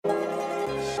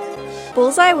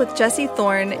Bullseye with Jesse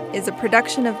Thorne is a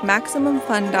production of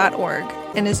MaximumFun.org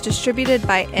and is distributed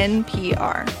by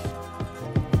NPR.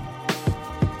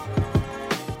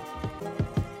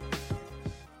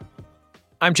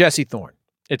 I'm Jesse Thorne.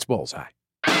 It's Bullseye.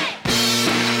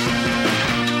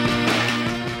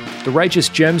 The Righteous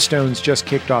Gemstones just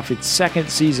kicked off its second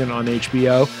season on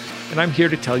HBO, and I'm here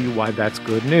to tell you why that's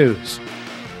good news.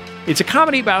 It's a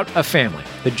comedy about a family,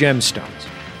 the Gemstones.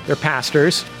 They're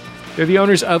pastors. They're the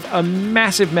owners of a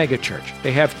massive megachurch.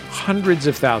 They have hundreds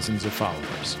of thousands of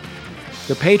followers.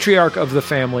 The patriarch of the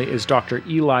family is Dr.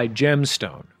 Eli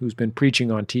Gemstone, who's been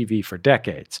preaching on TV for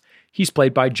decades. He's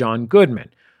played by John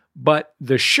Goodman. But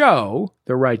the show,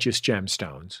 The Righteous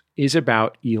Gemstones, is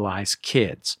about Eli's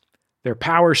kids. Their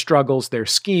power struggles, their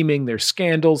scheming, their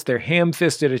scandals, their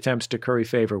ham-fisted attempts to curry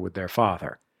favor with their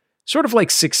father. Sort of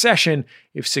like Succession,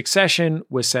 if Succession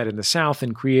was set in the South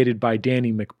and created by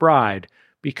Danny McBride,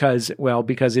 because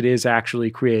it is actually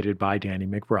created by Danny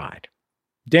McBride.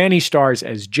 Danny stars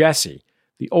as Jesse,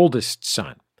 the oldest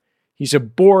son. He's a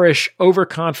boorish,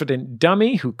 overconfident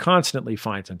dummy who constantly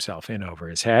finds himself in over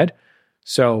his head.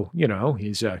 So,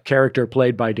 he's a character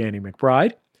played by Danny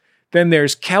McBride. Then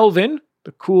there's Kelvin,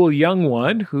 the cool young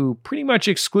one who pretty much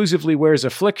exclusively wears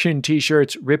Affliction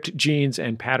t-shirts, ripped jeans,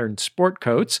 and patterned sport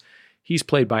coats. He's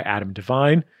played by Adam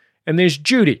Devine. And there's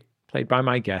Judy, played by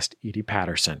my guest, Edie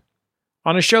Patterson.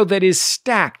 On a show that is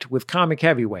stacked with comic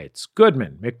heavyweights,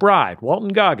 Goodman, McBride, Walton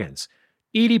Goggins,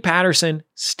 Edie Patterson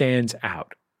stands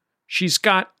out. She's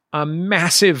got a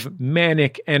massive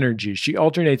manic energy. She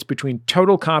alternates between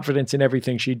total confidence in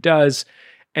everything she does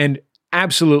and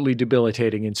absolutely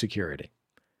debilitating insecurity.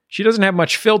 She doesn't have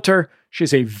much filter. She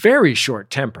has a very short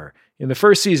temper. In the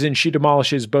first season, she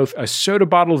demolishes both a soda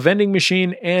bottle vending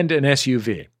machine and an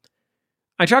SUV.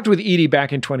 I talked with Edie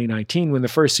back in 2019 when the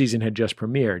first season had just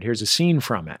premiered. Here's a scene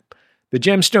from it. The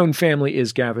Gemstone family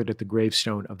is gathered at the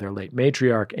gravestone of their late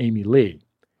matriarch, Amy Lee.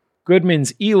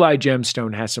 Goodman's Eli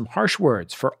Gemstone has some harsh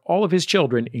words for all of his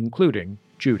children, including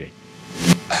Judy.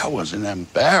 That was an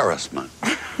embarrassment.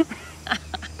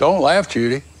 Don't laugh,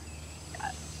 Judy.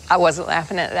 I wasn't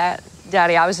laughing at that,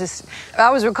 Daddy. I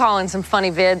was recalling some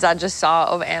funny vids I just saw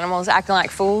of animals acting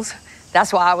like fools.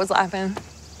 That's why I was laughing.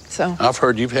 So I've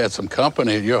heard you've had some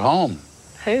company at your home.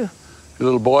 Who? Your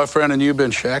little boyfriend and you've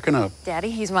been shacking up.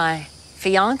 Daddy, he's my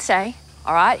fiance,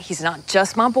 all right? He's not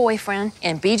just my boyfriend,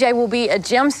 and BJ will be a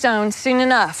gemstone soon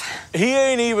enough. He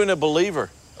ain't even a believer.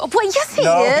 Oh, well, yes, he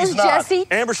No, is, he's not. Jesse.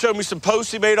 Amber showed me some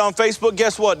posts he made on Facebook.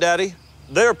 Guess what, Daddy?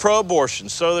 They're pro-abortion,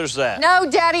 so there's that. No,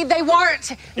 Daddy, they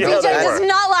weren't. Yeah, BJ they does were.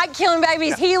 not like killing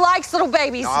babies. He likes little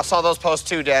babies. No, I saw those posts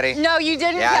too, Daddy. No, you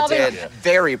didn't, Yeah, Kelvin. I did.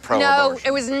 Very pro-abortion. No,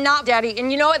 it was not, Daddy.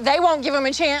 And you know what? They won't give him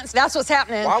a chance. That's what's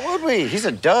happening. Why would we? He's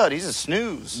a dud. He's a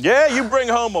snooze. Yeah, you bring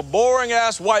home a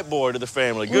boring-ass white boy to the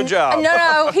family. Good job.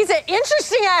 No, he's an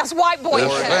interesting-ass white boy.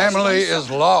 This family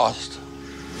is lost.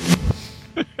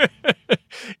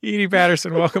 Edie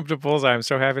Patterson, welcome to Bullseye. I'm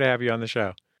so happy to have you on the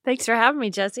show. Thanks for having me,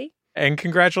 Jesse. And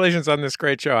congratulations on this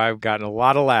great show. I've gotten a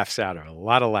lot of laughs out of it, a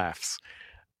lot of laughs.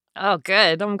 Oh,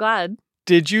 good. I'm glad.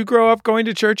 Did you grow up going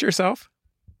to church yourself?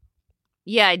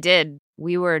 Yeah, I did.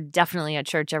 We were definitely at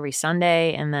church every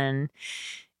Sunday. And then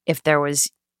if there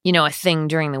was, a thing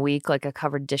during the week, like a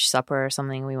covered dish supper or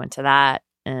something, we went to that.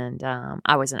 And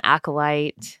I was an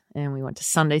acolyte and we went to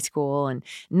Sunday school. And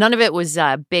none of it was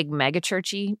big mega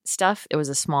churchy stuff. It was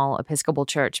a small Episcopal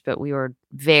church, but we were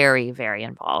very, very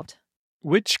involved.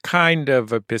 Which kind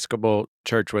of Episcopal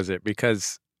church was it?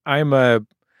 Because I'm a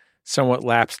somewhat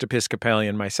lapsed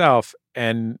Episcopalian myself,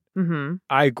 and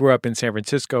I grew up in San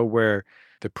Francisco where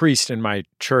the priest in my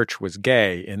church was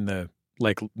gay in the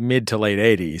mid to late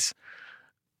 80s.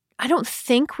 I don't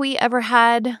think we ever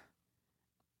had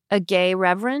a gay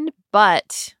reverend,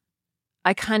 but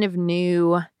I kind of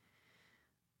knew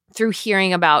through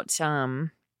hearing about,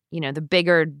 the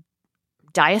bigger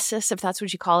diocese, if that's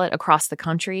what you call it, across the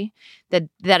country, that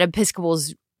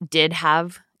Episcopals did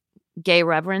have gay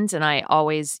reverends. And I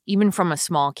always, even from a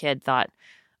small kid, thought,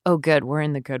 oh, good, we're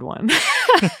in the good one.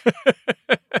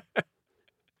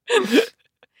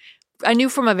 I knew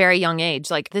from a very young age,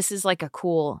 this is a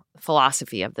cool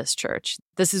philosophy of this church.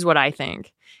 This is what I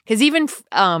think. Because even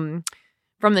from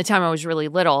the time I was really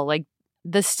little,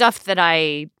 the stuff that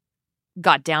I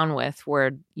got down with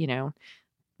were,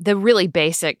 the really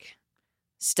basic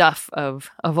stuff of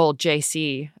old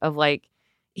JC, of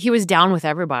he was down with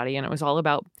everybody and it was all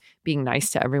about being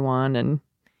nice to everyone and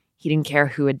he didn't care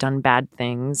who had done bad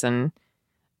things. And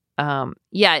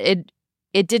it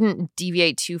didn't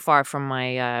deviate too far from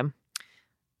my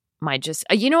my just,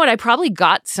 I probably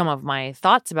got some of my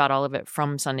thoughts about all of it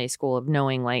from Sunday school, of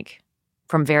knowing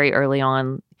from very early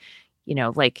on,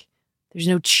 like there's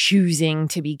no choosing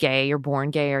to be gay. You're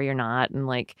born gay or you're not. And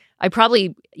like, I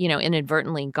probably,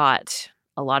 inadvertently got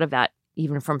a lot of that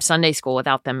even from Sunday school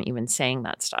without them even saying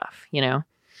that stuff,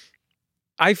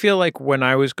 I feel like when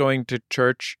I was going to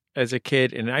church as a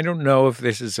kid, and I don't know if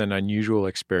this is an unusual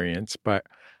experience, but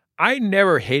I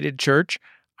never hated church.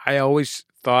 I always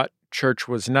thought church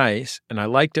was nice, and I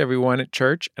liked everyone at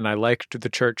church, and I liked the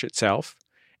church itself.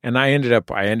 And I ended up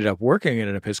working in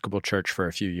an Episcopal church for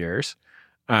a few years,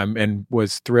 and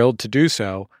was thrilled to do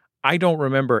so. I don't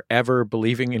remember ever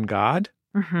believing in God.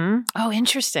 Mm-hmm. Oh,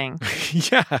 interesting.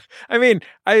 Yeah. I mean,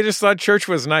 I just thought church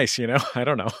was nice, I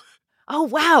don't know. Oh,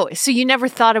 wow. So you never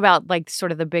thought about like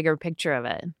sort of the bigger picture of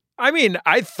it? I mean,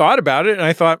 I thought about it and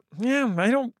I thought, yeah, I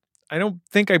don't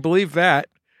think I believe that.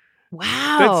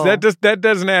 Wow. That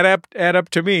doesn't add up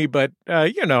to me, but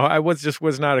I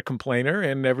was not a complainer,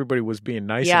 and everybody was being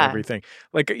nice and everything.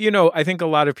 Like, I think a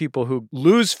lot of people who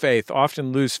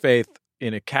often lose faith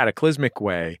in a cataclysmic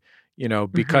way,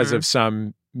 because of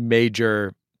some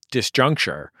major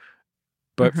disjuncture.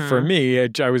 But for me,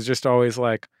 I was just always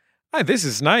like, this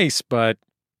is nice, but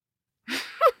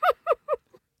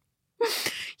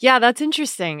yeah, that's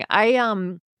interesting.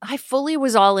 I fully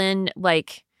was all in,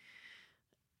 like,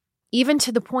 even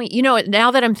to the point,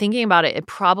 now that I'm thinking about it,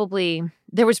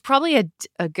 there was probably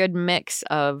a good mix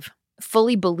of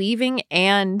fully believing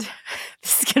and,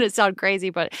 this is going to sound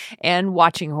crazy, and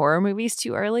watching horror movies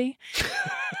too early.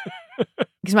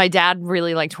 Because my dad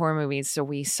really liked horror movies, so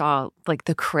we saw like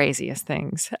the craziest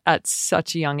things at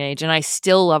such a young age. And I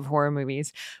still love horror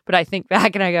movies, but I think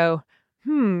back and I go,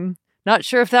 not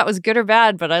sure if that was good or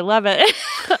bad, but I love it.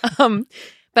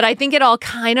 But I think it all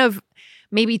kind of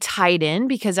maybe tied in,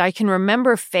 because I can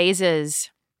remember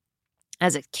phases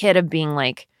as a kid of being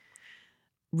like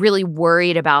really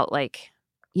worried about like,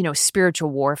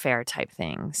 spiritual warfare type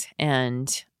things,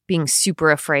 and being super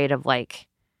afraid of like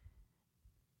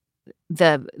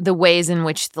the ways in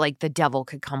which like the devil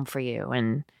could come for you,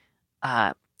 and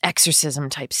exorcism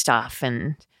type stuff.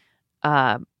 And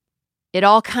it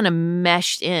all kind of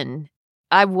meshed in.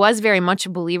 I was very much a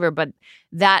believer, but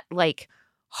that like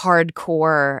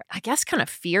hardcore, I guess, kind of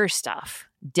fear stuff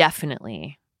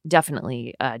definitely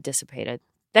dissipated.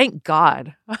 Thank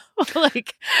God.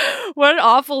 Like, what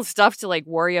awful stuff to like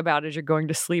worry about as you're going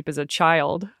to sleep as a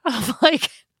child. I'm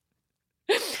like,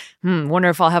 wonder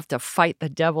if I'll have to fight the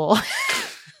devil.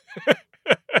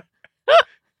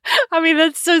 I mean,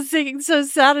 that's so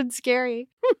sad and scary.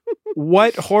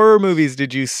 What horror movies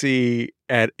did you see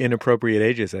at inappropriate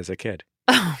ages as a kid?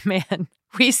 Oh, man.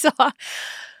 We saw,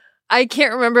 I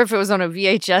can't remember if it was on a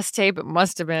VHS tape. It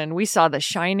must have been. We saw The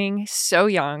Shining so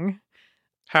young.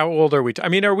 How old are we?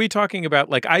 Are we talking about,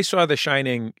 like, I saw The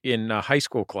Shining in a high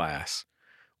school class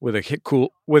with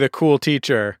a cool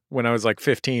teacher when I was like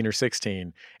 15 or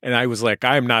 16. And I was like,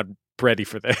 I'm not ready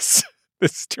for this.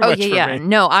 This is too much for me.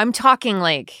 No, I'm talking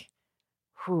like,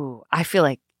 I feel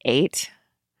like 8.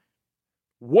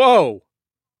 Whoa.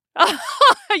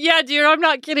 Yeah, dude, I'm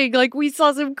not kidding. Like, we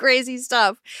saw some crazy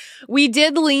stuff. We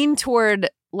did lean toward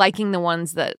liking the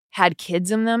ones that had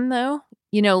kids in them, though.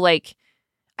 Like,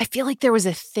 I feel like there was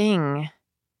a thing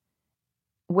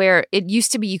where it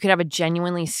used to be you could have a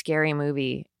genuinely scary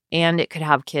movie and it could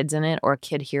have kids in it, or a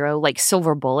kid hero, like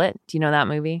Silver Bullet. Do you know that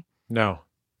movie? No.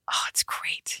 Oh, it's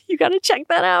great. You got to check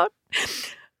that out.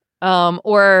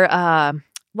 Or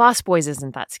Lost Boys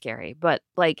isn't that scary, but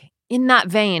like in that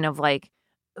vein of like,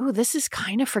 oh, this is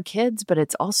kind of for kids, but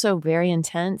it's also very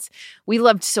intense. We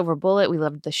loved Silver Bullet. We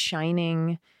loved The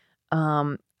Shining.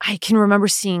 I can remember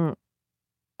seeing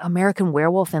American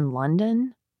Werewolf in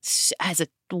London as a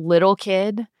little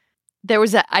kid.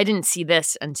 I didn't see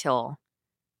this until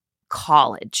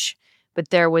college, but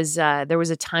there was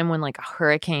a time when like a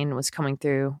hurricane was coming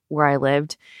through where I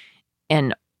lived,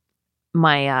 and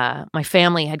my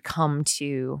family had come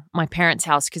to my parents'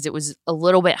 house because it was a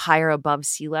little bit higher above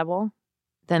sea level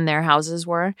than their houses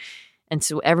were. And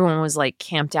so everyone was like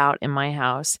camped out in my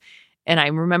house. And I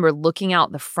remember looking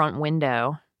out the front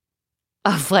window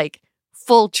of like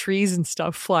full trees and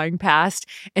stuff flying past.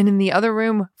 And in the other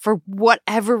room, for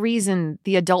whatever reason,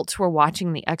 the adults were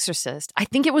watching The Exorcist. I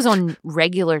think it was on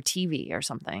regular TV or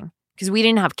something, because we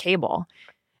didn't have cable.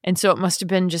 And so it must have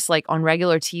been just like on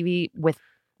regular TV with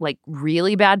like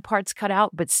really bad parts cut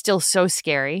out, but still so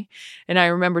scary. And I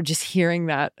remember just hearing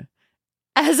that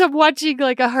as I'm watching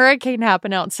like a hurricane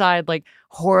happen outside, like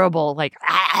horrible, like,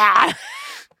 ah.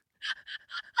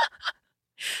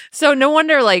 So no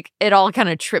wonder like it all kind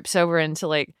of trips over into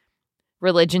like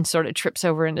religion sort of trips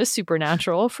over into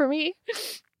supernatural for me.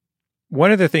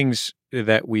 One of the things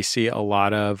that we see a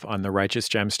lot of on the Righteous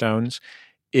Gemstones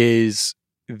is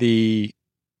the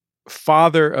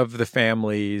father of the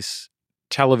family's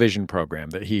television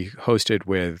program that he hosted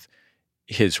with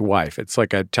his wife. It's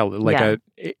like a late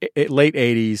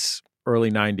 80s,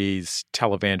 early 90s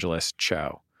televangelist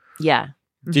show. Yeah.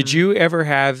 Mm-hmm. Did you ever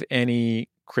have any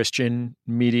Christian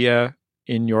media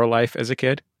in your life as a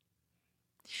kid?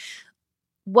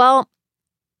 Well,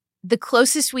 the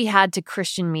closest we had to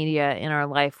Christian media in our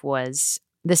life was,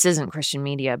 this isn't Christian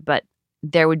media, but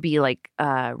there would be like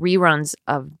reruns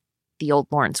of the old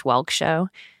Lawrence Welk show.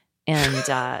 And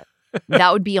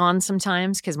that would be on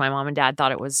sometimes because my mom and dad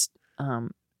thought it was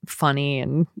funny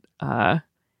and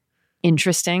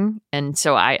interesting. And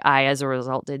so I, as a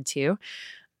result, did too.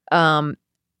 But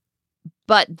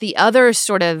the other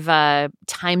sort of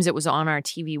times it was on our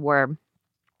TV were,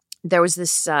 there was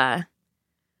this, I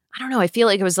don't know, I feel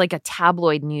like it was like a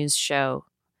tabloid news show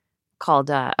called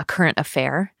A Current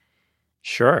Affair.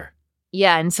 Sure.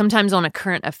 Yeah, and sometimes on A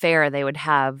Current Affair, they would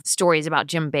have stories about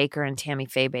Jim Bakker and Tammy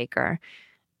Faye Bakker.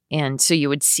 And so you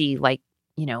would see like,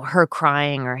 you know, her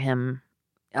crying or him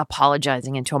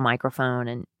apologizing into a microphone.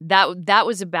 And that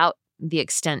was about the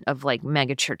extent of like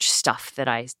megachurch stuff that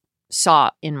I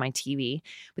saw in my TV.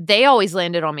 But they always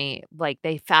landed on me, like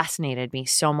they fascinated me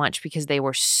so much because they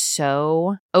were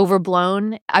so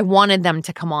overblown. I wanted them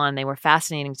to come on. They were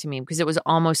fascinating to me because it was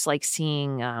almost like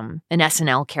seeing an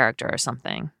SNL character or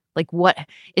something. Like, what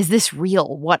is this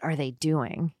real? What are they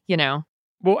doing? You know?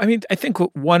 Well, I mean, I think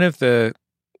one of the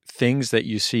things that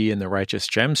you see in The Righteous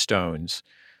Gemstones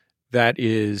that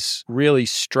is really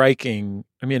striking,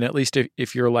 I mean, at least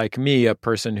if you're like me, a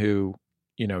person who,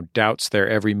 you know, doubts their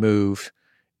every move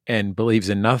and believes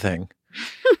in nothing.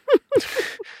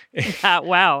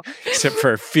 Wow. Except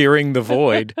for fearing the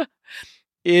void,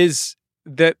 is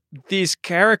that these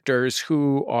characters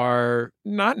who are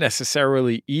not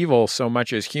necessarily evil so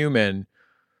much as human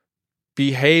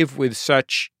behave with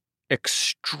such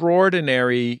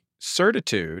extraordinary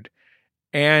certitude.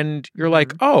 And you're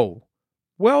like, oh,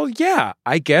 well, yeah,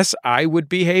 I guess I would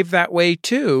behave that way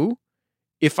too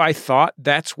if I thought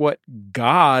that's what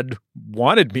God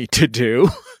wanted me to do.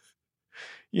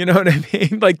 You know what I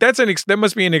mean? Like that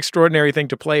must be an extraordinary thing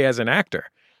to play as an actor.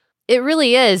 It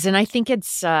really is. And I think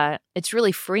it's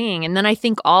really freeing. And then I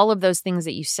think all of those things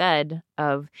that you said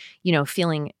of, you know,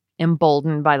 feeling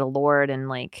emboldened by the Lord and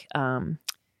like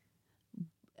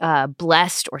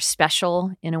blessed or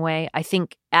special in a way, I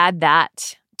think add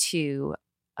that to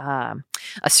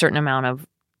a certain amount of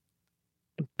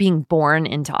being born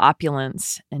into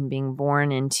opulence and being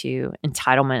born into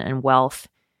entitlement and wealth.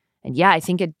 And yeah, I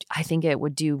think it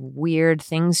would do weird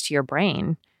things to your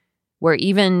brain where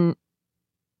even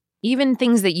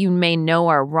things that you may know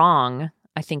are wrong,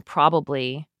 I think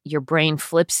probably your brain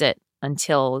flips it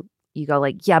until you go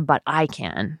like, yeah, but I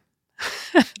can.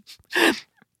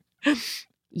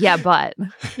 Yeah, but,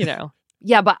 you know,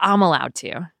 yeah, but I'm allowed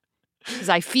to because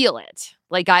I feel it.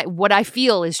 Like what I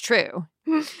feel is true.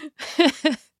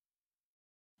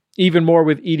 Even more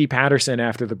with Edie Patterson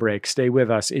after the break. Stay with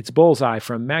us. It's Bullseye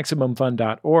from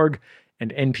MaximumFun.org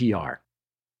and NPR.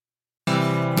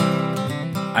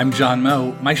 I'm John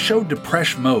Moe. My show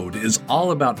Depresh Mode is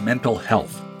all about mental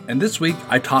health. And this week,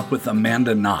 I talk with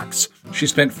Amanda Knox. She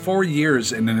spent 4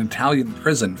 years in an Italian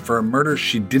prison for a murder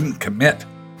she didn't commit.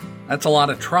 That's a lot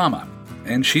of trauma,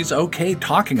 and she's okay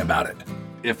talking about it.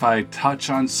 If I touch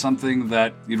on something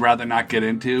that you'd rather not get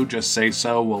into, just say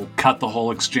so. We'll cut the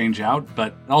whole exchange out. But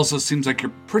it also seems like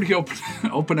you're pretty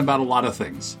open about a lot of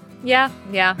things. Yeah.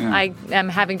 I am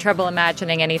having trouble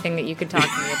imagining anything that you could talk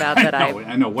to me about that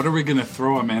I know. What are we going to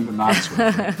throw Amanda Knox with?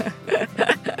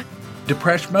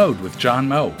 Depresh Mode with John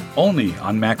Moe, only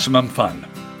on Maximum Fun.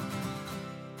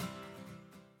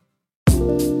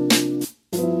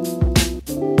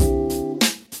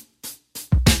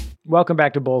 Welcome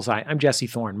back to Bullseye. I'm Jesse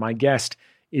Thorne. My guest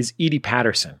is Edie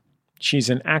Patterson. She's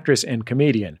an actress and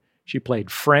comedian. She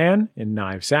played Fran in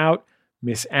Knives Out,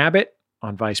 Miss Abbott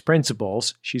on Vice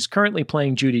Principals. She's currently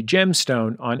playing Judy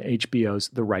Gemstone on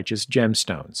HBO's The Righteous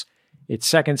Gemstones. Its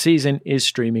second season is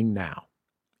streaming now.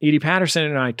 Edie Patterson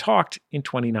and I talked in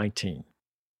 2019.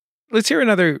 Let's hear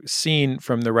another scene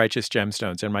from The Righteous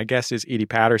Gemstones. And my guest is Edie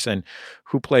Patterson,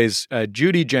 who plays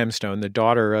Judy Gemstone, the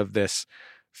daughter of this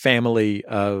family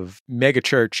of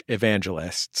megachurch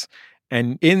evangelists.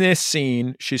 And in this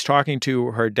scene, she's talking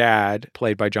to her dad,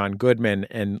 played by John Goodman,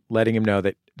 and letting him know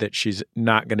that she's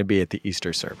not going to be at the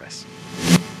Easter service.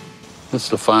 This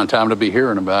is a fine time to be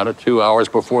hearing about it, 2 hours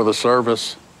before the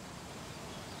service.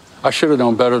 I should have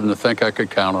known better than to think I could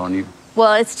count on you.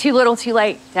 Well, it's too little too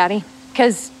late, Daddy.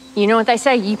 Because you know what they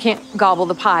say, you can't gobble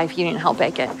the pie if you didn't help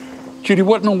bake it. Judy,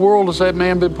 what in the world has that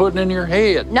man been putting in your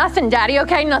head? Nothing, Daddy,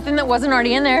 okay? Nothing that wasn't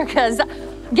already in there, because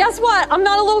guess what? I'm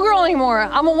not a little girl anymore.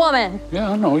 I'm a woman.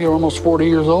 Yeah, I know. You're almost 40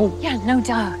 years old. Yeah, no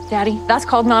duh, Daddy. That's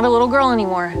called not a little girl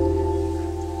anymore.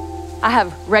 I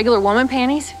have regular woman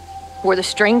panties where the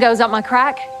string goes up my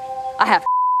crack. I have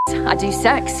I do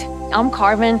sex. I'm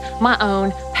carving my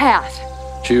own path.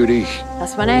 Judy.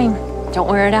 That's my name. Don't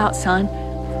wear it out, son.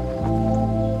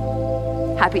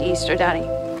 Happy Easter, Daddy.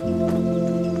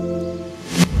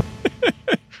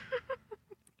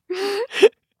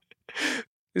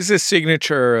 This is a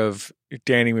signature of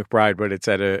Danny McBride, but it's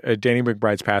at a Danny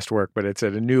McBride's past work, but it's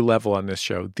at a new level on this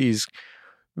show. These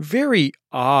very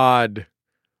odd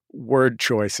word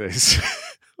choices,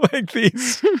 like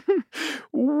these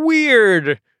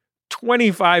weird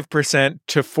 25%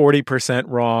 to 40%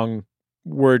 wrong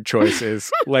word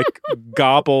choices, like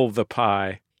gobble the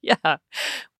pie. Yeah.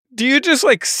 Do you just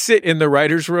like sit in the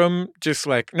writer's room, just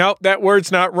like, nope, that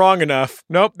word's not wrong enough.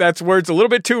 Nope, that word's a little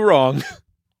bit too wrong.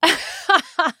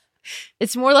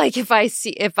 It's more like if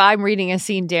I'm reading a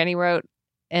scene Danny wrote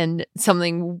and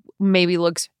something maybe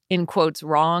looks in quotes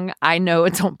wrong, I know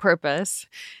it's on purpose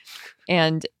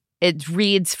and it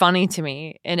reads funny to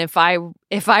me. And if I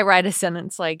write a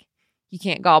sentence like, you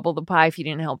can't gobble the pie if you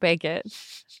didn't help bake it.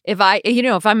 If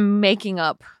I'm making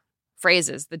up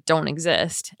phrases that don't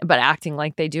exist, but acting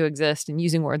like they do exist and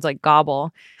using words like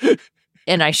gobble,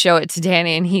 and I show it to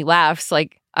Danny and he laughs,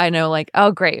 like, I know, like,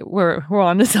 oh, great, we're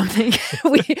on to something.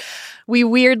 we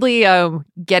weirdly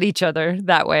get each other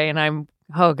that way, and I'm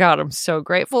so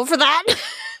grateful for that.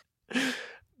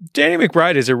 Danny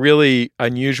McBride is a really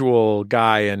unusual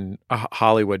guy in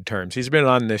Hollywood terms. He's been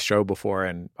on this show before,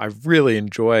 and I've really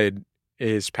enjoyed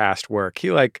his past work.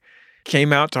 He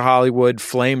came out to Hollywood,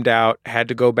 flamed out, had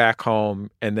to go back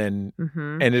home, and then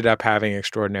ended up having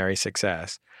extraordinary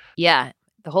success. Yeah.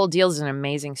 The whole deal is an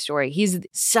amazing story. He's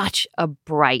such a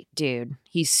bright dude.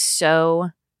 He's so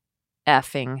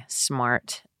effing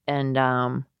smart and,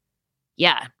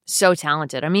 so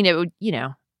talented. I mean, it would,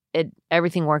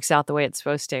 everything works out the way it's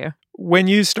supposed to. When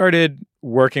you started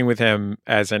working with him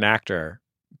as an actor,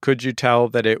 could you tell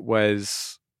that it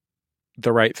was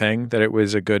the right thing, that it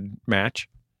was a good match?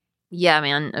 Yeah,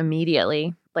 man,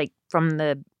 immediately. Like from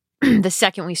the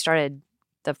second we started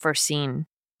the first scene,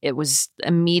 it was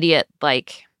immediate,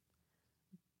 like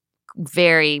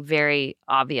very, very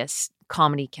obvious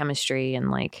comedy chemistry.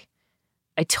 And like,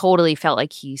 I totally felt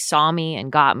like he saw me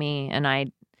and got me. And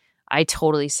I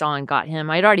totally saw and got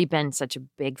him. I'd already been such a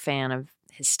big fan of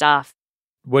his stuff.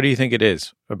 What do you think it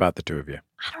is about the two of you?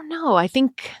 I don't know. I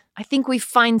think we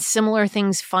find similar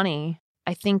things funny.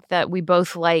 I think that we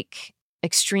both like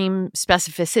extreme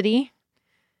specificity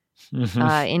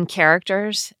in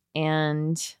characters.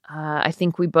 And I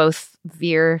think we both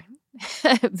veer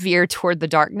toward the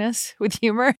darkness with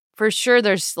humor. For sure,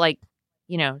 there's like,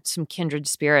 some kindred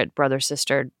spirit, brother,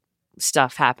 sister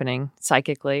stuff happening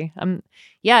psychically.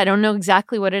 I don't know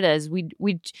exactly what it is.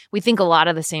 We think a lot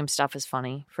of the same stuff is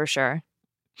funny, for sure.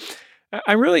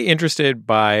 I'm really interested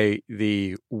by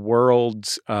the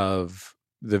worlds of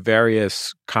the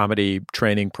various comedy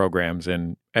training programs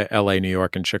in LA, New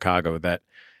York, and Chicago that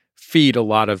feed a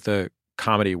lot of the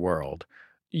comedy world.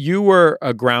 You were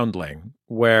a groundling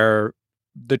where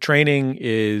the training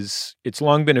it's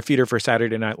long been a feeder for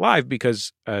Saturday Night Live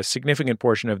because a significant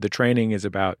portion of the training is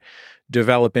about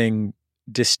developing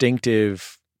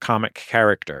distinctive comic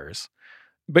characters.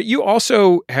 But you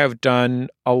also have done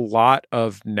a lot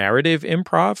of narrative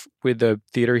improv with a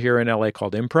theater here in LA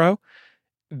called Impro.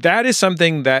 That is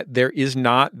something that there is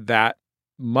not that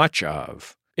much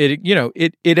of.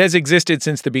 It has existed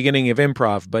since the beginning of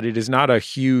improv, but it is not a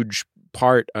huge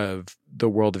part of the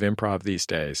world of improv these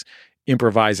days,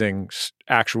 improvising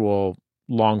actual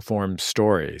long-form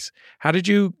stories. How did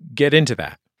you get into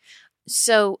that?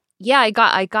 So, yeah,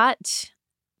 I got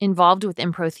involved with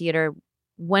improv theater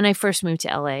when I first moved to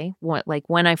LA,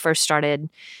 when I first started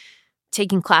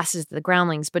taking classes at the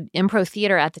Groundlings. But improv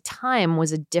theater at the time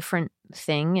was a different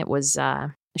thing. It was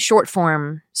short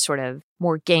form, sort of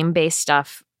more game-based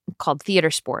stuff called theater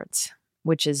sports,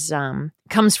 which is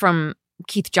comes from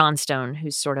Keith Johnstone,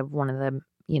 who's sort of one of the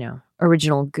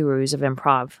original gurus of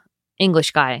improv,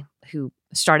 English guy who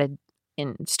started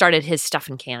his stuff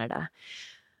in Canada.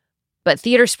 But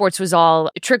theater sports was all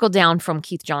trickled down from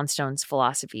Keith Johnstone's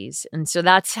philosophies, and so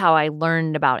that's how I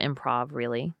learned about improv.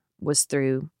 Really, was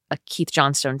through a Keith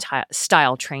Johnstone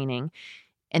style training.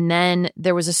 And then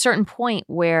there was a certain point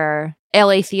where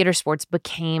LA theater sports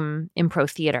became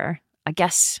improv theater, I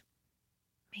guess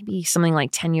maybe something like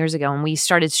 10 years ago. And we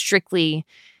started strictly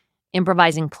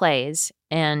improvising plays.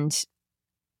 And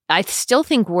I still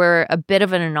think we're a bit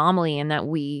of an anomaly in that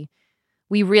we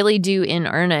really do in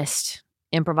earnest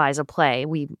improvise a play.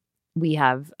 We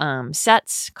have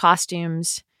sets,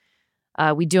 costumes.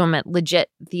 We do them at legit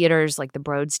theaters like the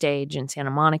Broad Stage in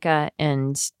Santa Monica,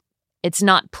 and it's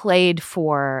not played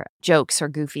for jokes or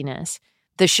goofiness.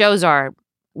 The shows are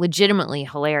legitimately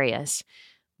hilarious,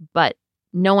 but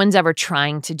no one's ever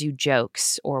trying to do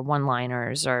jokes or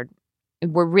one-liners, or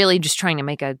we're really just trying to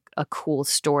make a cool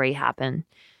story happen.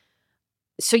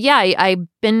 So yeah, I've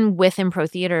been with Impro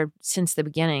Theater since the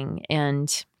beginning,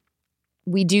 and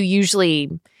we do usually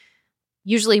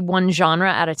one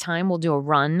genre at a time. We'll do a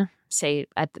run, say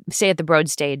at the Broad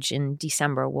Stage in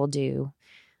December, we'll do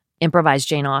improvised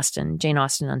Jane Austen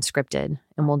unscripted,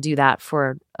 and we'll do that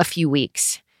for a few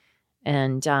weeks.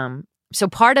 And so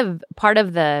part of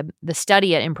the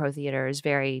study at Impro Theater is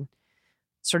very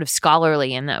sort of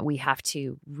scholarly in that we have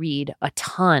to read a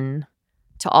ton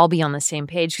to all be on the same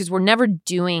page, because we're never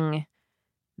doing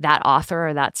that author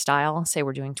or that style. Say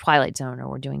we're doing Twilight Zone, or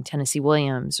we're doing Tennessee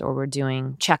Williams, or we're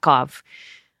doing Chekhov.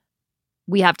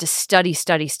 We have to study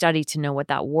to know what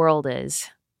that world is,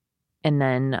 and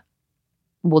then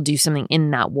we'll do something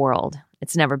in that world.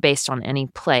 It's never based on any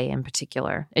play in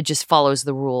particular. It just follows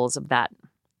the rules of that,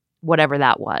 whatever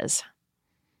that was,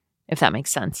 if that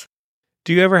makes sense.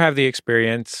 Do you ever have the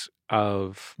experience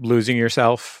of losing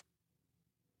yourself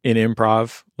in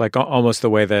improv, like almost the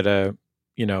way that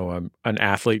an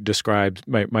athlete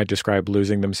might describe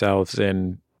losing themselves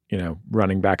in,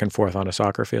 running back and forth on a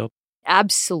soccer field?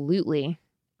 Absolutely.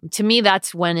 To me,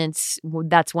 that's when it's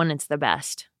the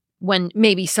best. When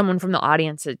maybe someone from the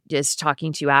audience is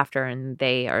talking to you after, and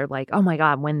they are like, "Oh my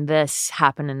God, when this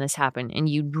happened and this happened," and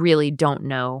you really don't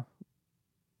know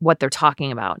what they're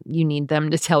talking about. You need them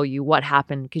to tell you what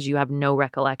happened because you have no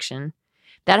recollection.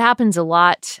 That happens a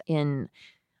lot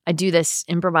I do this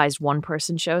improvised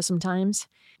one-person show sometimes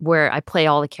where I play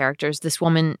all the characters. This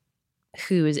woman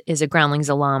who is a Groundlings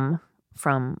alum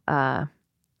from, I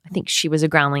think she was a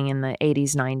Groundling in the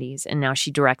 80s, 90s, and now she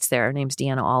directs there. Her name's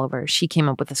Deanna Oliver. She came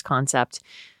up with this concept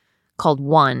called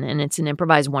One, and it's an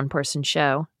improvised one-person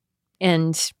show.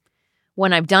 And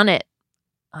when I've done it,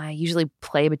 I usually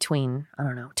play between,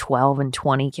 12 and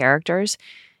 20 characters,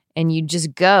 and you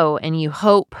just go and you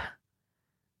hope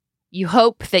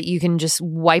that you can just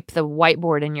wipe the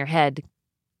whiteboard in your head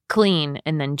clean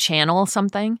and then channel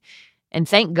something. And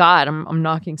thank God, I'm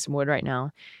knocking some wood right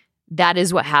now. That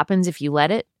is what happens if you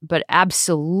let it. But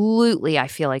absolutely, I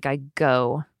feel like I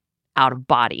go out of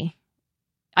body.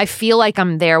 I feel like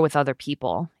I'm there with other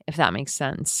people, if that makes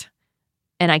sense.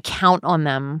 And I count on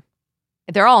them.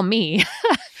 They're all me,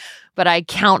 but I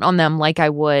count on them like I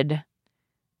would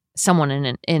someone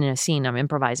in a scene I'm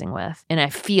improvising with, and I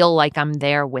feel like I'm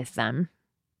there with them.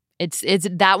 It's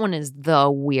that one is the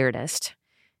weirdest,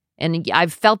 and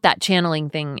I've felt that channeling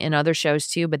thing in other shows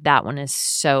too, but that one is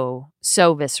so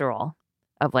visceral,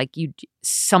 of like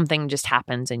something just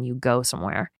happens and you go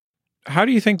somewhere. How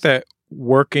do you think that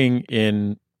working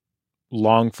in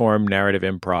long form narrative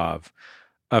improv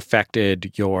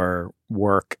affected your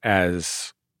work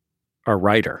as a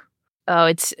writer? Oh,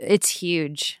 it's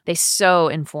huge. They so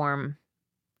inform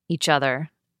each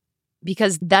other,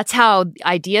 because that's how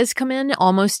ideas come in,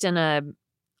 almost on an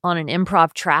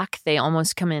improv track. They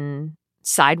almost come in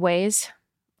sideways.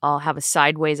 I'll have a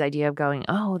sideways idea of going,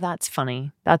 "Oh, that's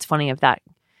funny. That's funny if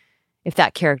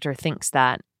that character thinks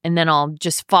that." And then I'll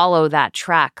just follow that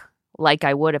track like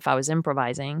I would if I was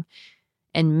improvising.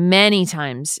 And many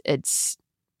times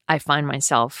I find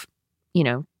myself,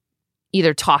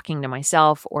 either talking to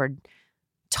myself or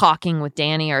talking with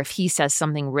Danny, or if he says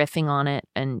something, riffing on it.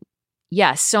 And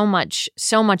yeah, so much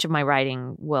of my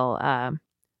writing will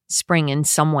spring in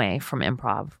some way from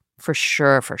improv, for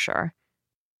sure.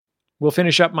 We'll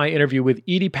finish up my interview with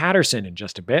Edie Patterson in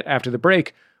just a bit. After the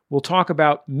break, we'll talk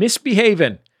about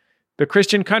Misbehavin', the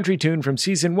Christian country tune from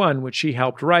season 1, which she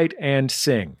helped write and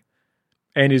sing,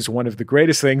 and is one of the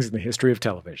greatest things in the history of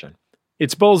television.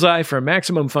 It's Bullseye from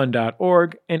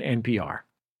MaximumFun.org and NPR.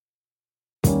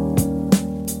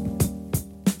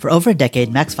 For over a decade,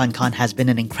 MaxFunCon has been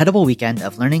an incredible weekend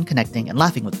of learning, connecting, and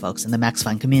laughing with folks in the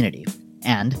MaxFun community.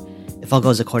 And, if all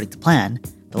goes according to plan,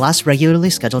 the last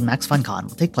regularly scheduled MaxFunCon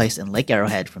will take place in Lake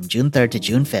Arrowhead from June 3rd to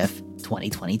June 5th,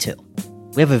 2022.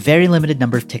 We have a very limited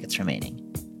number of tickets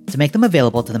remaining. To make them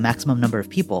available to the maximum number of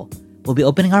people, we'll be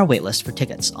opening our waitlist for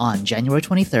tickets on January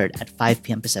 23rd at 5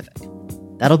 p.m. Pacific.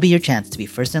 That'll be your chance to be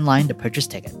first in line to purchase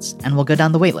tickets, and we'll go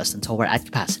down the waitlist until we're at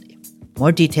capacity.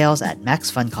 More details at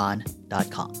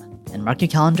maxfuncon.com. And mark your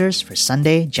calendars for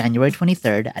Sunday, January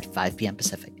 23rd at 5 p.m.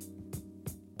 Pacific.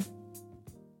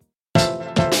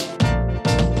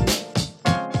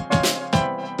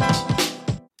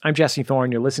 I'm Jesse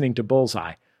Thorne. You're listening to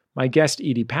Bullseye. My guest,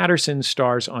 Edie Patterson,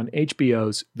 stars on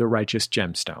HBO's The Righteous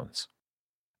Gemstones.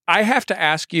 I have to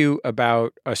ask you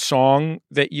about a song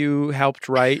that you helped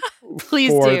write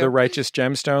for The Righteous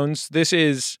Gemstones. This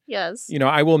is, yes.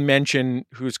 I will mention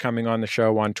who's coming on the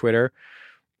show on Twitter.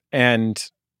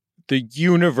 And the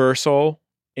universal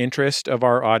interest of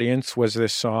our audience was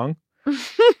this song.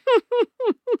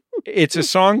 It's a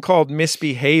song called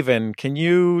Misbehavin'. Can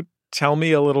you tell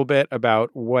me a little bit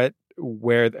about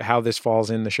how this falls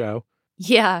in the show?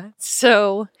 Yeah.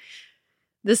 So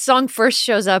the song first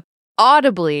shows up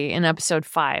audibly in episode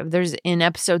 5. In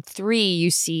episode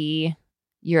 3,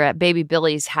 you're at Baby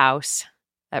Billy's house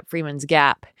at Freeman's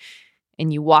Gap,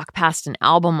 and you walk past an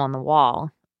album on the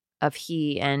wall of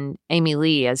he and Amy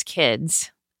Lee as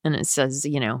kids. And it says,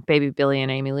 Baby Billy and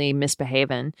Amy Lee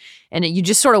misbehaving. And you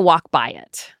just sort of walk by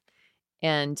it.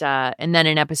 And then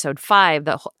in episode 5,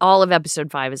 all of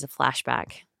episode 5 is a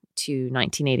flashback to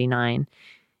 1989.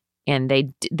 And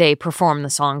they perform the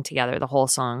song together, the whole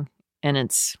song. And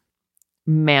it's,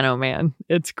 man, oh man,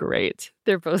 it's great.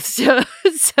 They're both so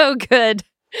good.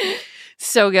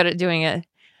 So good at doing it.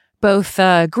 Both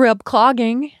grew up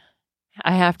clogging,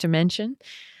 I have to mention.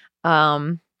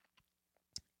 And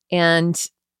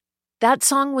that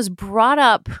song was brought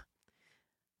up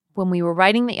when we were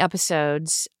writing the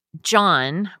episodes.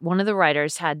 John, one of the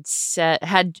writers,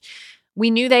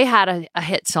 we knew they had a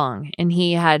hit song, and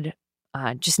he had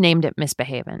just named it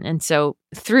Misbehavin'. And so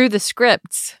through the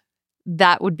scripts,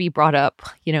 that would be brought up,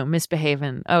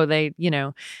 Misbehavin'. Oh,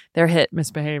 their hit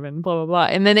Misbehavin', blah, blah, blah.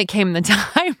 And then it came the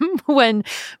time when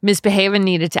Misbehavin'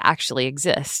 needed to actually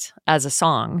exist as a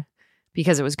song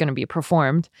because it was going to be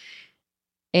performed.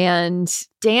 And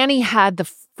Danny had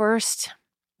the first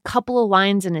couple of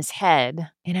lines in his head,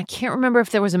 and I can't remember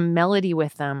if there was a melody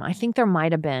with them. I think there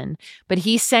might have been, but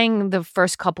he sang the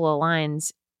first couple of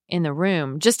lines in the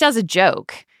room just as a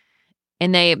joke.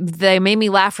 And they made me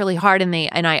laugh really hard, and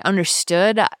I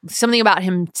understood something about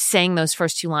him saying those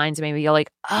first 2 lines, and maybe you're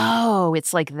like, oh,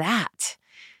 it's like that.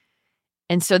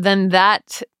 And so then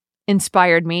that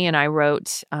inspired me, and I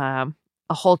wrote a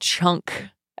whole chunk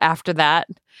after that,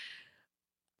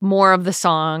 more of the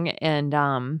song, and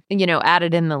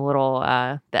added in the little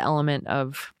the element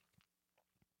of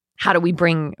how do we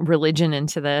bring religion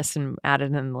into this, and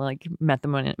added in like Met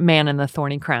the Man in the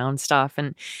Thorny Crown stuff.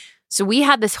 And so we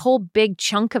had this whole big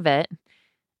chunk of it,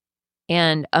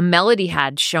 and a melody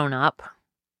had shown up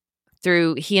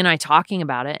through he and I talking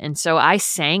about it. And so I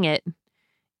sang it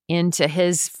into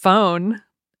his phone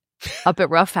up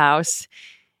at Rough House,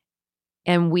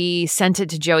 and we sent it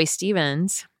to Joey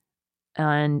Stevens,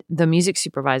 and the music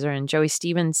supervisor, and Joey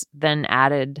Stevens then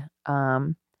added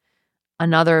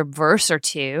another verse or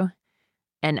 2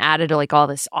 and added like all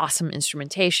this awesome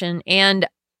instrumentation, and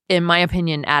in my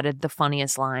opinion added the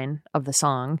funniest line of the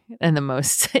song and the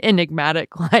most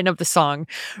enigmatic line of the song,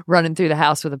 running through the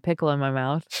house with a pickle in my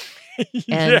mouth.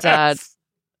 And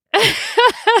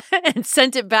and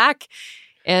sent it back,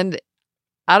 and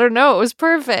I don't know, it was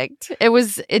perfect.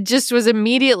 It just was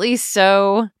immediately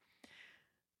so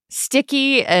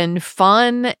sticky and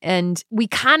fun, and we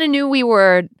kind of knew we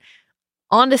were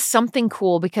onto something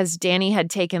cool because Danny had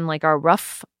taken like our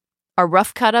rough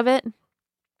cut of it,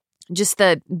 just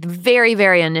the very,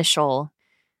 very initial,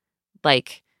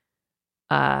 like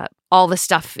all the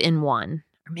stuff in one,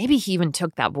 or maybe he even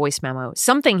took that voice memo,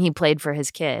 something he played for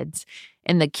his kids,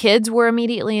 and the kids were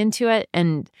immediately into it.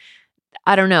 And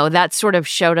I don't know, that sort of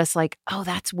showed us like, oh,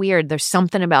 that's weird. There's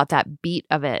something about that beat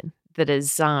of it that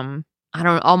is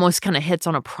almost kind of hits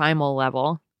on a primal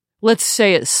level. Let's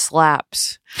say it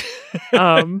slaps.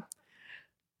 But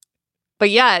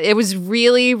yeah, it was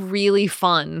really, really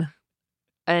fun.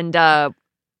 And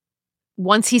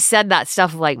once he said that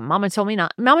stuff like, Mama told me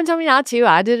not to,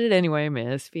 I did it anyway,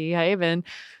 misbehaving.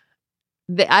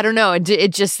 I don't know, it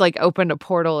just like opened a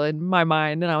portal in my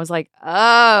mind, and I was like,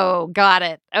 oh, got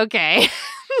it. Okay.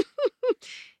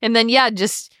 And then, yeah,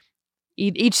 just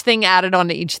each thing added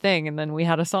onto each thing, and then we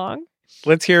had a song.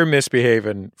 Let's hear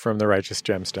Misbehavin' from The Righteous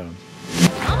Gemstone.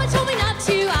 Mama told me not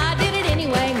to, I did it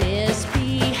anyway,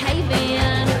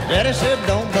 misbehaving. Daddy said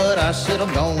don't, but I said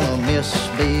I'm gonna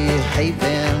misbehaving.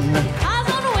 I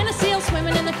was on a windowsill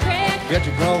swimming in the creek. Got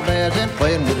your crawdads and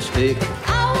playing with a stick.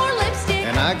 I wore lipstick.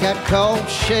 And I got caught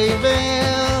shaving.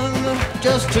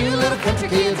 Just 2 little country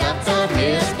kids out there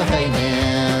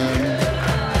misbehaving.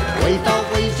 We thought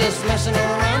we was just messing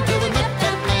around till we met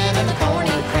that man in the thorny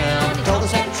crown. He told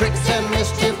us that tricks and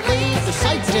mischief leads to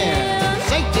Satan.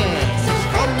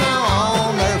 From now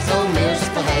on, there's no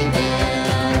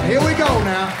misbehaving. Here we go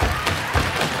now.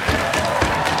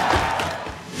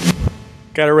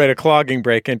 Got to write a clogging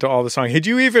break into all the songs. Had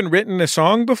you even written a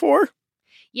song before?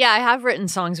 Yeah, I have written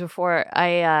songs before.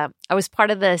 I was part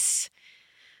of this.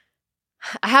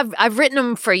 I've written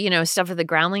them for, stuff of the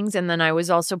Groundlings, and then I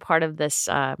was also part of this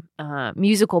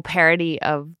musical parody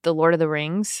of The Lord of the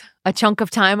Rings a chunk of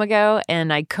time ago,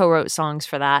 and I co-wrote songs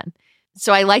for that.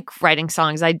 So I like writing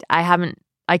songs. I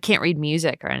can't read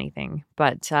music or anything,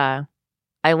 but I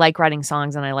like writing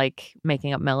songs and I like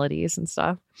making up melodies and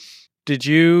stuff. Did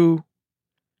you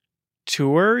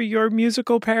tour your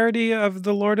musical parody of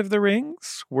The Lord of the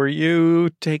Rings? Were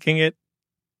you taking it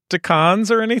to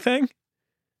cons or anything?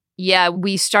 Yeah,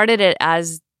 we started it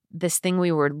as this thing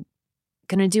we were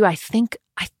going to do, I think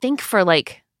for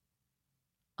like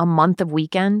a month of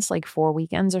weekends, like 4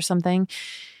 weekends or something.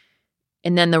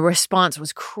 And then the response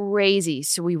was crazy.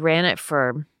 So we ran it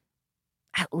for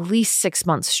at least 6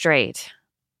 months straight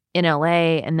in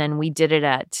LA. And then we did it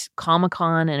at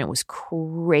Comic-Con, and it was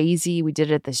crazy. We did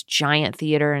it at this giant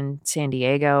theater in San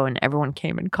Diego, and everyone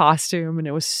came in costume, and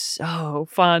it was so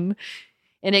fun.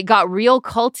 And it got real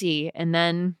culty. And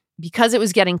then because it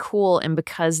was getting cool, and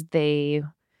because a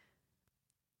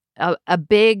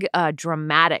big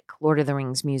dramatic Lord of the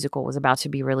Rings musical was about to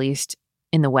be released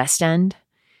in the West End.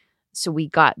 So we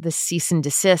got the cease and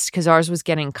desist because ours was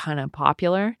getting kind of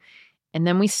popular. And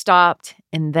then we stopped,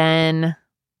 and then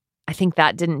I think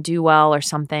that didn't do well or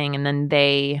something. And then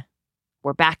they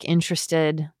were back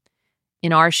interested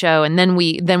in our show. And then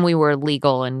we were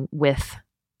legal and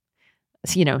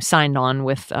signed on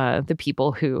with the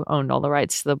people who owned all the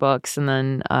rights to the books. And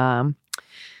then I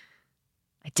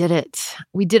did it.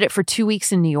 We did it for 2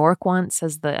 weeks in New York once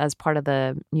as part of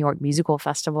the New York Musical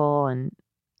Festival. And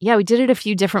yeah, we did it a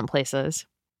few different places.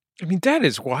 I mean, that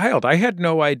is wild. I had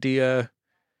no idea.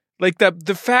 Like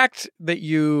the fact that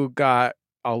you got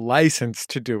a license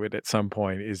to do it at some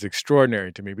point is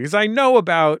extraordinary to me, because I know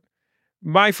about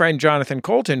my friend Jonathan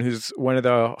Colton, who's one of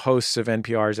the hosts of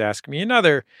NPR's Ask Me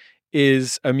Another,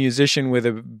 is a musician with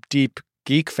a deep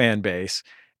geek fan base.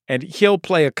 And he'll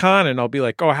play a con, and I'll be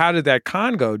like, "Oh, how did that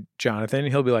con go, Jonathan?" And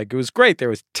he'll be like, "It was great. There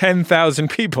was 10,000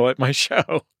 people at my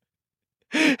show."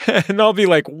 And I'll be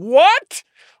like, "What?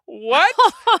 What?"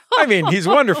 I mean, he's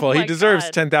wonderful. He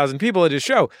deserves 10,000 people at his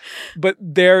show. But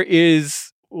there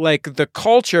is, like, the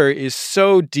culture is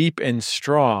so deep and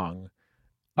strong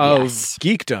of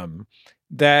geekdom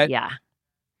that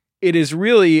it is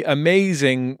really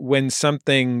amazing when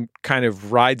something kind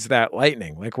of rides that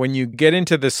lightning. Like when you get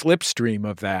into the slipstream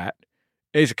of that,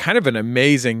 it's kind of an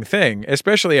amazing thing,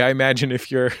 especially I imagine if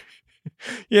you're,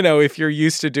 if you're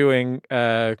used to doing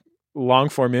long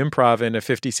form improv in a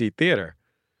 50-seat theater.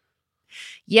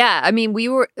 Yeah. I mean,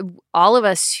 all of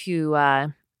us who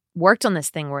worked on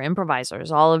this thing were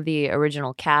improvisers, all of the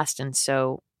original cast. And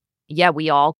so, yeah, we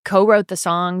all co-wrote the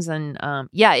songs, and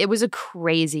it was a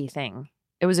crazy thing.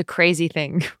 It was a crazy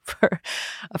thing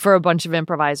for a bunch of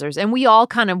improvisers. And we all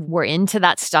kind of were into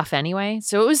that stuff anyway.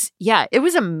 So it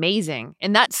was amazing.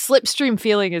 And that slipstream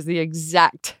feeling is the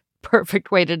exact perfect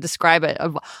way to describe it.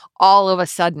 Of all of a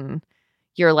sudden,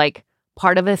 you're like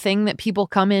part of a thing that people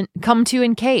come to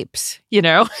in capes,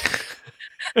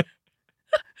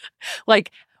 Like,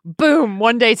 boom,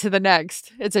 one day to the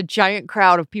next. It's a giant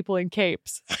crowd of people in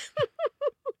capes.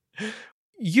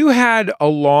 You had a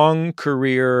long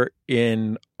career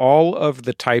in all of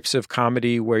the types of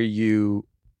comedy where you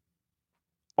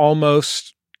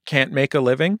almost can't make a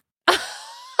living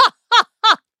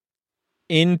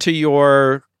into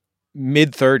your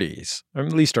mid-30s, or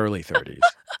at least early 30s.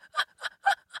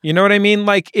 You know what I mean?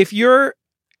 Like if you're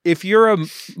a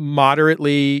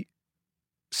moderately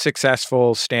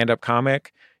successful stand-up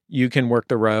comic, you can work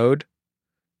the road.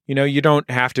 You don't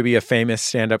have to be a famous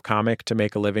stand-up comic to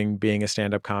make a living being a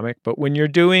stand-up comic. But when you're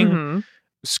doing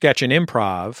sketch and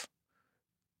improv,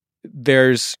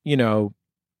 there's,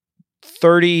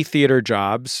 30 theater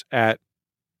jobs at,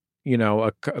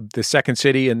 the Second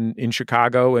City in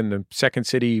Chicago and the Second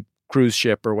City cruise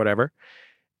ship or whatever.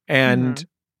 And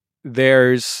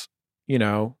there's,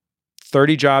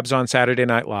 30 jobs on Saturday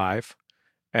Night Live,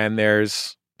 and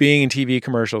there's being in TV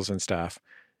commercials and stuff.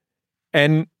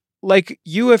 And like,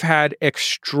 you have had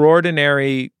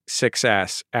extraordinary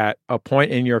success at a point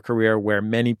in your career where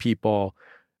many people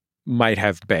might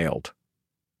have bailed.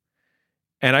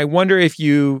 And I wonder if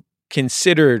you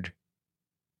considered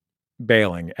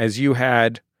bailing, as you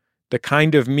had the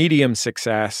kind of medium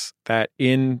success that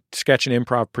in sketch and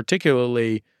improv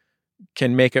particularly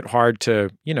can make it hard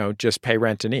to, just pay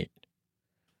rent and eat.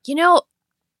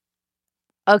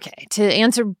 Okay, to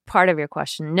answer part of your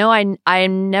question, no, I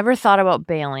never thought about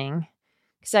bailing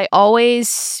because I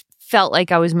always felt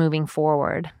like I was moving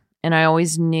forward, and I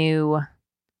always knew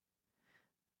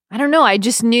I don't know. I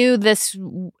just knew this.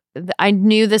 I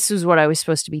knew this was what I was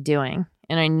supposed to be doing,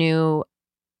 and I knew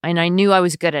I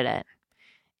was good at it.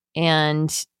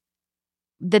 And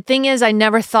the thing is, I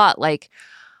never thought like,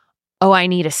 oh, I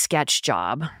need a sketch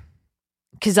job,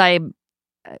 because I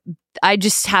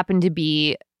just happened to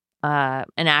be an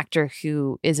actor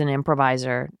who is an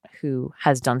improviser who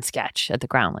has done sketch at the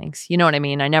Groundlings. You know what I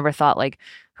mean? I never thought like,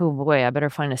 oh boy, I better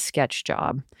find a sketch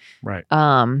job. Right.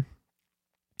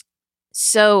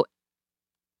 So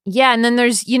yeah, and then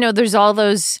there's all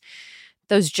those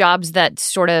jobs that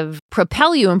sort of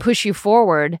propel you and push you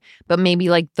forward, but maybe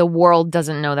like the world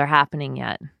doesn't know they're happening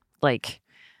yet. Like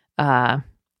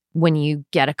when you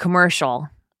get a commercial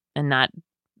and that,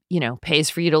 pays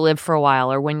for you to live for a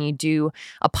while, or when you do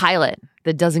a pilot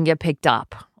that doesn't get picked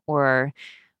up, or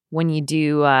when you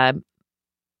do 10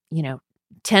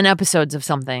 episodes of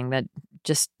something that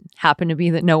just happened to be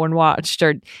that no one watched,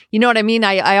 or you know what I mean?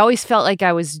 I always felt like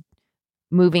I was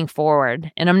moving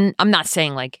forward, and I'm not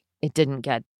saying like it didn't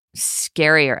get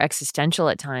scary or existential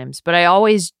at times, but I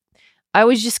always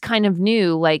just kind of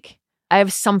knew like I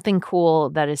have something cool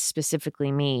that is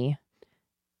specifically me,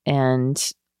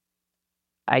 and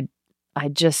I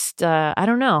just I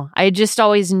don't know. I just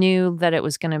always knew that it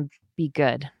was going to be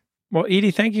good. Well,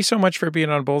 Edie, thank you so much for being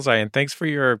on Bullseye, and thanks for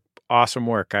your awesome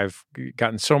work. I've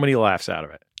gotten so many laughs out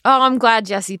of it. Oh, I'm glad,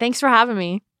 Jesse. Thanks for having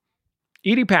me.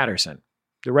 Edie Patterson.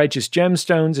 The Righteous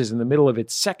Gemstones is in the middle of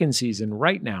its second season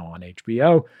right now on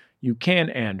HBO. You can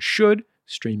and should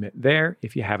stream it there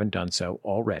if you haven't done so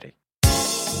already.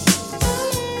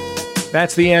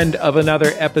 That's the end of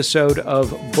another episode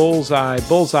of Bullseye.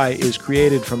 Bullseye is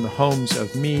created from the homes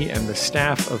of me and the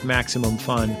staff of Maximum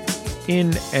Fun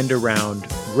in and around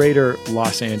greater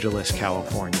Los Angeles,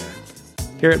 California.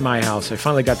 Here at my house, I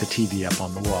finally got the TV up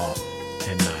on the wall,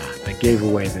 and I gave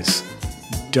away this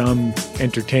dumb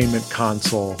entertainment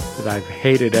console that I've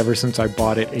hated ever since I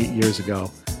bought it 8 years ago.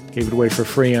 Gave it away for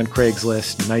free on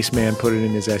Craigslist. Nice man put it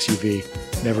in his SUV.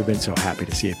 Never been so happy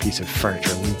to see a piece of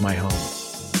furniture leave my home.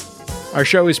 Our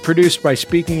show is produced by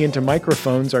Speaking Into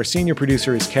Microphones. Our senior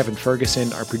producer is Kevin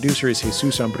Ferguson. Our producer is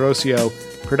Jesus Ambrosio.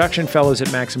 Production fellows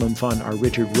at Maximum Fun are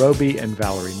Richard Roby and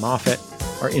Valerie Moffat.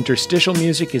 Our interstitial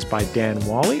music is by Dan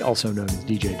Wally, also known as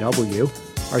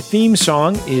DJW. Our theme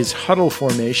song is Huddle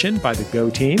Formation by the Go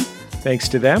Team. Thanks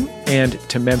to them, and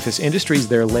to Memphis Industries,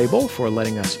 their label, for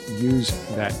letting us use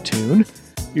that tune.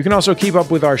 You can also keep up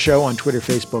with our show on Twitter,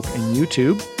 Facebook, and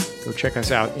YouTube. Go check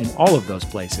us out in all of those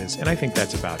places, and I think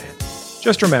that's about it.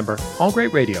 Just remember, all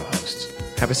great radio hosts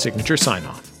have a signature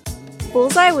sign-off.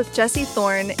 Bullseye with Jesse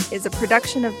Thorne is a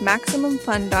production of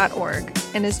MaximumFun.org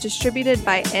and is distributed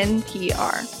by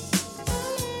NPR.